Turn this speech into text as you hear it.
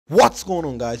What's going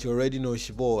on, guys? You already know it's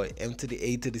your boy M to the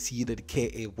A to the C to the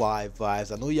K-A-Y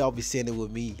vibes. I know y'all be saying it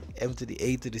with me, M to the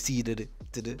A to the C to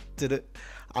the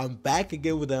I'm back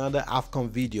again with another AFCON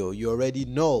video. You already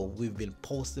know we've been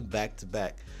posting back to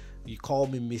back. You call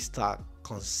me Mr.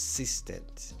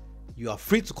 Consistent. You are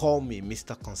free to call me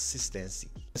Mr. Consistency.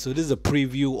 So this is a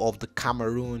preview of the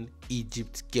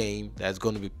Cameroon-Egypt game that's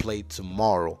going to be played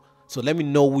tomorrow. So let me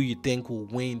know who you think will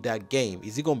win that game.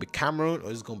 Is it going to be Cameroon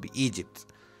or is it going to be Egypt?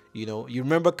 You know, you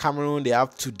remember Cameroon, they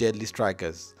have two deadly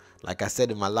strikers. Like I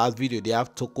said in my last video, they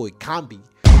have Toko Ekambi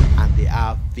and they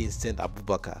have Vincent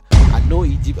Abubakar. I know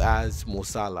Egypt has Mo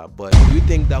Salah, but do you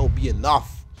think that will be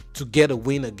enough to get a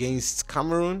win against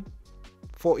Cameroon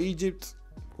for Egypt?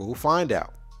 We'll find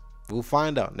out. We'll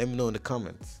find out. Let me know in the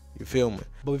comments. You feel me?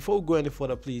 But before we go any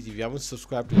further, please, if you haven't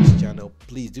subscribed to this channel,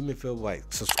 please do me a favor by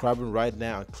subscribing right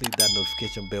now and click that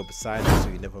notification bell beside it so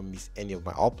you never miss any of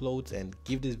my uploads, and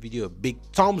give this video a big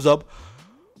thumbs up.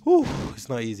 Whew, it's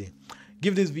not easy.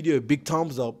 Give this video a big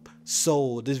thumbs up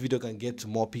so this video can get to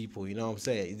more people. You know what I'm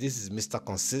saying? This is Mr.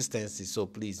 Consistency, so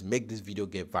please make this video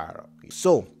get viral.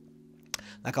 So,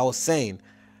 like I was saying,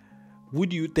 who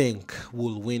do you think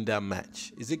will win that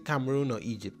match? Is it Cameroon or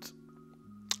Egypt?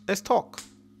 Let's talk.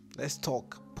 Let's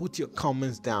talk. Put your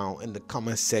comments down in the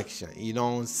comment section. You know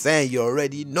what I'm saying? You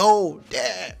already know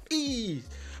that. Please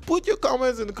put your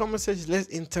comments in the comment section. Let's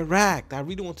interact. I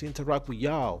really want to interact with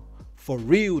y'all. For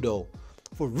real though.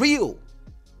 For real.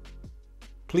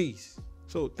 Please.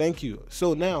 So thank you.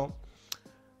 So now,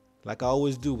 like I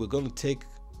always do, we're going to take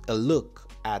a look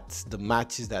at the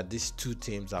matches that these two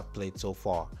teams have played so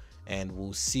far, and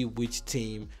we'll see which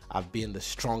team have been the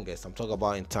strongest. I'm talking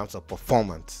about in terms of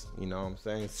performance, you know what I'm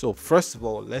saying? So first of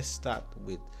all, let's start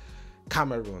with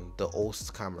Cameroon, the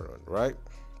host Cameroon, right?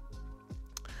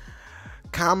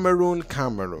 Cameroon.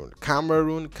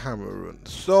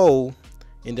 So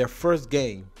in their first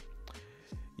game,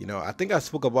 you know, I think I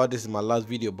spoke about this in my last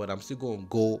video, but I'm still going to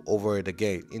go over it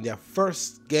again. In their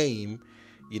first game,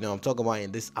 you know, I'm talking about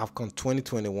in this AFCON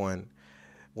 2021,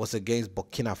 was against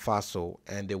Burkina Faso,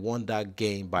 and they won that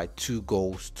game by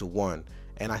 2-1.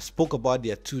 And I spoke about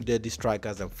their two deadly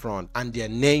strikers in front, and their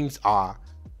names are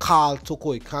Carl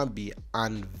Toko Ekambi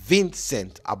and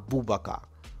Vincent Abubakar,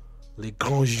 les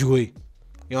grands joueurs.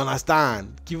 You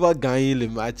understand? Qui va gagner le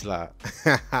match là?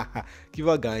 Qui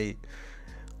va gagner?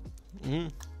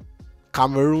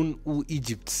 Cameroon ou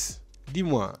Egypt?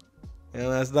 Dis-moi. You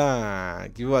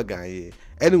understand? Qui va gagner?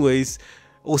 Anyways,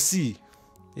 aussi.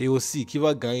 Et aussi, qui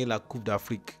va gagner la Coupe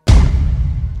d'Afrique?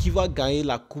 Qui va gagner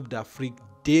la Coupe d'Afrique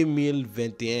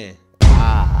 2021?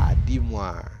 Ah,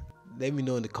 dis-moi. Let me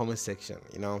know in the comment section.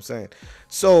 You know what I'm saying?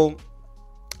 So,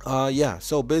 yeah.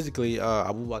 So basically,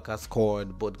 Abubakar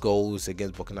scored both goals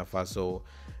against Burkina Faso,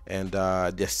 and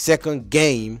their second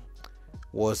game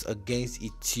was against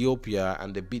Ethiopia,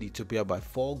 and they beat Ethiopia by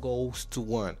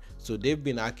 4-1. So they've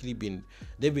been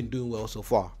doing well so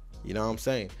far. You know what I'm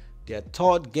saying? Their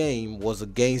third game was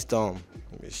against let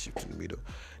me shift in the middle.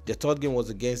 Their third game was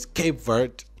against Cape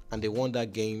Verde, and they won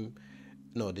that game.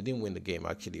 No, they didn't win the game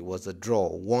actually. It was a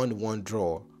draw, 1-1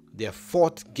 draw. Their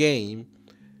fourth game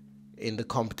in the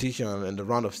competition in the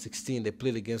round of 16, they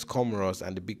played against Comoros,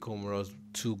 and they beat Comoros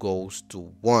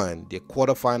 2-1. Their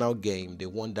quarterfinal game, they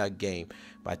won that game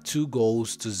by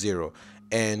 2-0.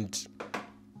 And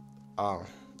I'm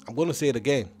gonna say it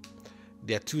again.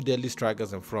 Their two deadly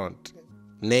strikers in front,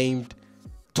 named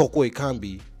Toko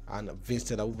Ekambi and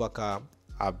Vincent Abubakar,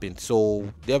 they have been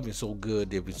so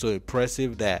good, they've been so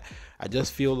impressive that I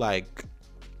just feel like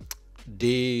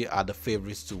they are the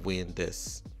favorites to win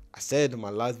this. I said in my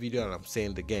last video, and I'm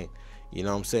saying it again, you know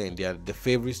what I'm saying? They are the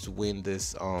favorites to win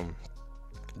this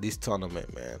this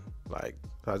tournament, man. Like,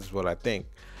 that's just what I think.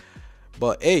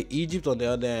 But hey, Egypt on the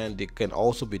other hand, they can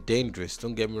also be dangerous.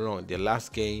 Don't get me wrong. Their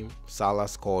last game, Salah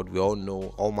scored. We all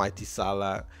know Almighty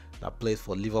Salah that plays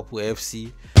for Liverpool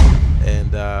FC,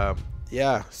 and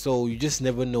yeah, so you just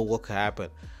never know what could happen.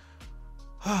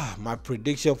 My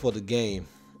prediction for the game,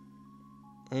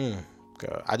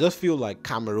 God, I just feel like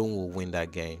Cameroon will win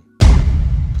that game.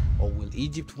 Or will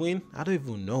Egypt win? I don't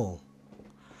even know.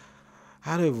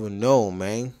 I don't even know,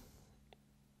 man.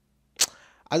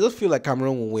 I just feel like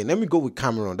Cameroon will win. Let me go with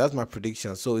Cameroon. That's my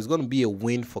prediction. So it's going to be a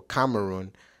win for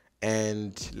Cameroon,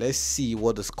 and let's see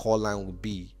what the scoreline will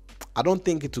be. I don't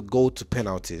think it will go to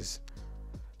penalties.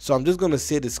 So I'm just going to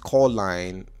say the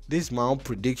scoreline. This is my own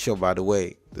prediction, by the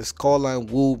way. The scoreline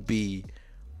will be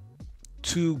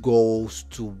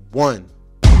 2-1.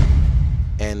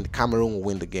 And Cameroon will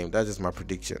win the game. That's just my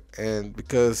prediction. And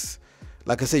because,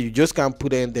 like I said, you just can't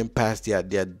put anything past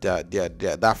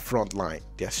that front line.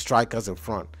 Their strikers in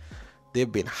front.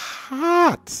 They've been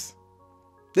hot.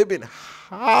 They've been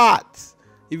hot.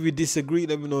 If you disagree,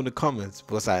 let me know in the comments,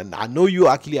 because I know you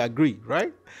actually agree,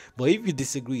 right? But if you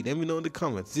disagree, let me know in the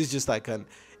comments. This is just like an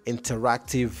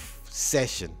interactive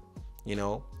session, you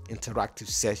know, interactive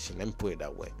session. Let me put it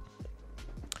that way.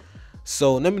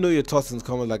 So let me know your thoughts in the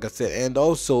comments, like I said. And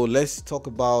also, let's talk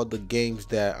about the games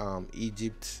that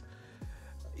Egypt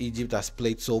has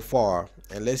played so far,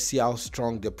 and let's see how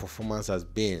strong their performance has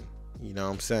been. You know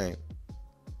what I'm saying?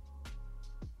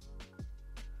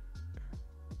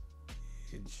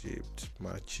 Egypt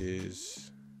matches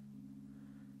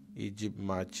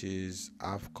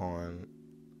AFCON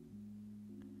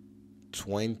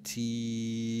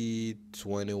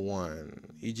 2021.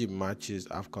 Egypt matches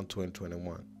AFCON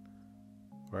 2021.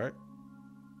 Right?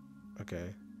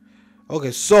 Okay.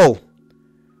 So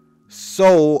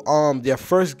their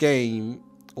first game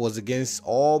was against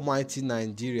almighty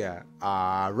Nigeria.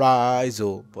 But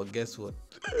guess what?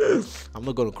 I'm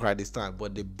not gonna cry this time,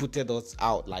 but they booted us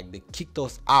out. Like, they kicked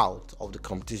us out of the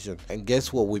competition. And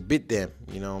guess what? We beat them.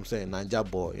 You know what I'm saying? Ninja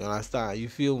boy. You understand? You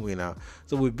feel me now?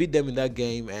 So we beat them in that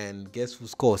game, and guess who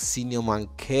scored? Senior man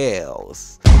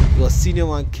Kales. It was Senior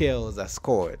man Kales that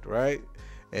scored, right?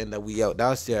 And they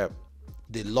lost their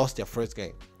first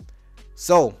game.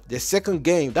 So the second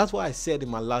game, that's what I said in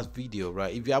my last video,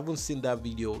 right? If you haven't seen that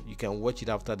video, you can watch it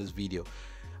after this video.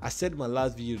 I said in my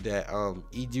last video that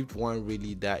Egypt weren't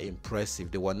really that impressive.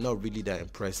 They were not really that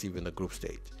impressive in the group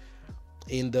stage.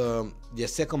 In their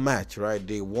second match, right,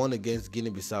 they won against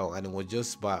Guinea-Bissau, and it was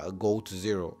just by a goal to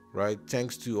 0, right?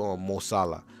 Thanks to Mo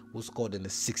Salah, who scored in the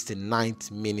 69th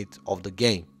minute of the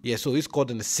game. Yeah, so he scored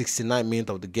in the 69th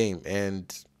minute of the game,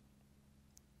 and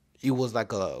it was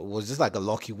just like a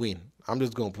lucky win. I'm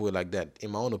just gonna put it like that.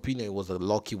 In my own opinion, it was a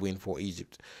lucky win for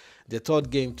Egypt. The third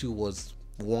game too was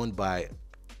won by,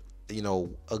 you know,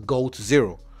 a goal to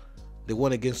 0. They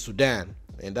won against Sudan,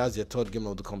 and that's their third game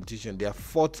of the competition. Their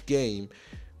fourth game,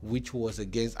 which was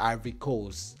against Ivory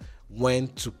Coast,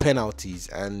 went to penalties,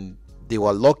 and they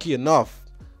were lucky enough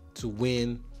to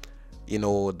win, you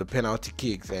know, the penalty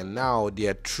kicks, and now they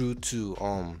are through to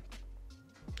and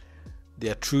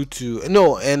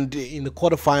in the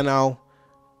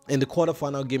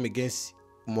quarterfinal game against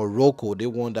Morocco, they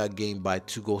won that game by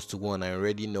 2-1. I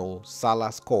already know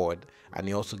Salah scored, and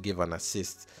he also gave an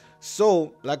assist.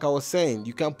 So, like I was saying,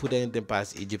 you can't put anything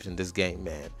past Egypt in this game,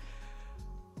 man.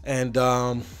 And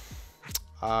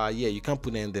yeah, you can't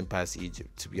put anything past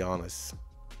Egypt, to be honest.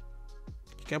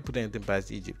 You can't put anything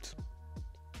past Egypt.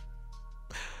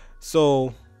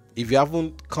 So, if you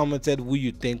haven't commented who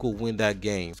you think will win that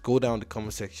game, go down the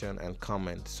comment section and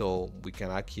comment so we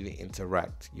can actually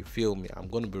interact. You feel me? I'm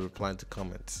going to be replying to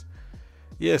comments.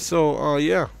 Yeah, so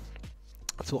yeah.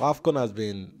 So AFCON has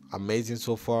been amazing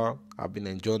so far. I've been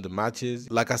enjoying the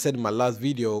matches. Like I said in my last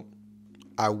video,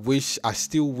 I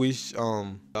still wish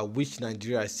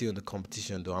Nigeria is still in the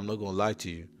competition, though. I'm not going to lie to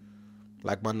you.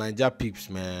 Like my Niger peeps,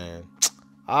 man.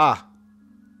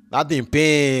 That thing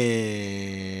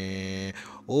pain.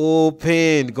 Oh,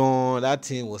 pain gone. That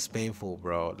thing was painful,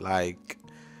 bro. Like,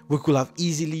 we could have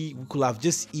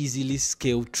just easily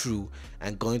scaled through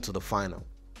and gone to the final.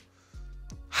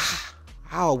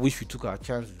 How I wish we took our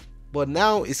chances. But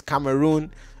now it's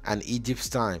Cameroon and Egypt's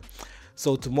time.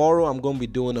 So tomorrow I'm going to be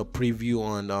doing a preview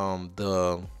on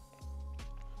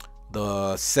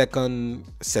the second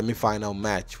semi-final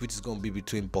match, which is going to be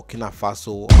between Burkina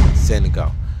Faso and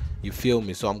Senegal. You feel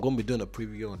me? So I'm going to be doing a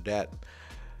preview on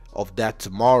that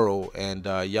tomorrow, and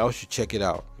y'all should check it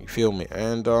out. You feel me?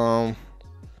 And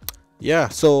yeah,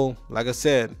 so like I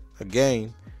said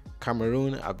again,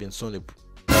 Cameroon have been so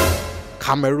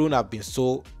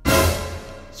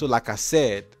like I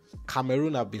said,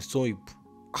 Cameroon have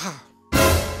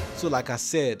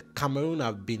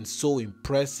been so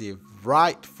impressive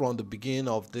right from the beginning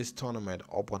of this tournament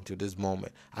up until this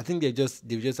moment. I think they've just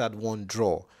had one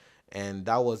draw, and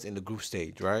that was in the group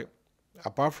stage, right?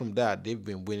 Apart from that, they've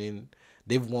been winning.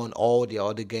 They've won all the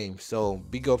other games. So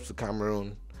big ups to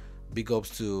Cameroon, big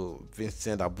ups to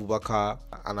Vincent Abubakar,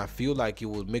 and I feel like it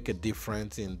would make a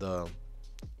difference in the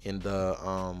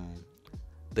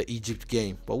Egypt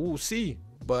game, but we'll see.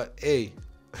 But hey,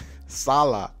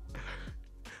 Salah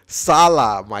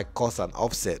might cause an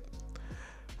upset.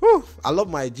 Whew, I love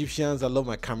my Egyptians, I love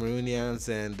my Cameroonians,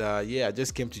 and yeah, I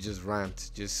just came to just rant,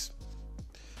 just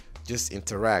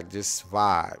interact, just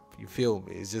vibe. You feel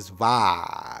me? It's just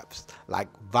vibes, like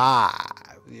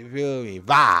vibes. You feel me?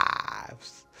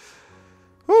 Vibes.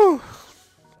 Whew.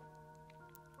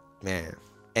 Man.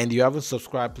 And you haven't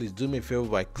subscribed, please do me a favor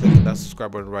by clicking that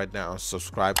subscribe button right now and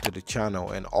subscribe to the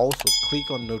channel, and also click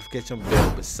on the notification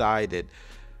bell beside it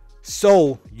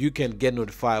so you can get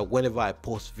notified whenever I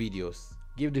post videos.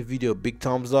 Give the video a big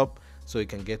thumbs up so it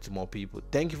can get to more people.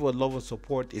 Thank you for the love and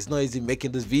support. It's not easy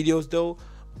making these videos though,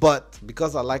 but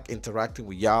because I like interacting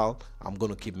with y'all, I'm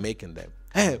gonna keep making them.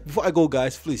 Hey, before I go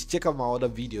guys, please check out my other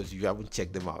videos if you haven't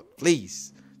checked them out.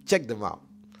 Please check them out.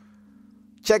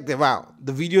 Check them out.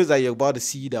 The videos that you're about to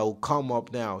see that will come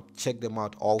up now, check them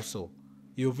out also.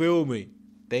 You feel me?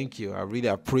 Thank you. I really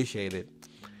appreciate it.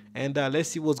 And let's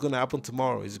see what's going to happen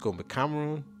tomorrow. Is it going to be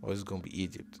Cameroon or is it going to be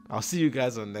Egypt? I'll see you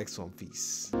guys on the next one.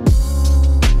 Peace.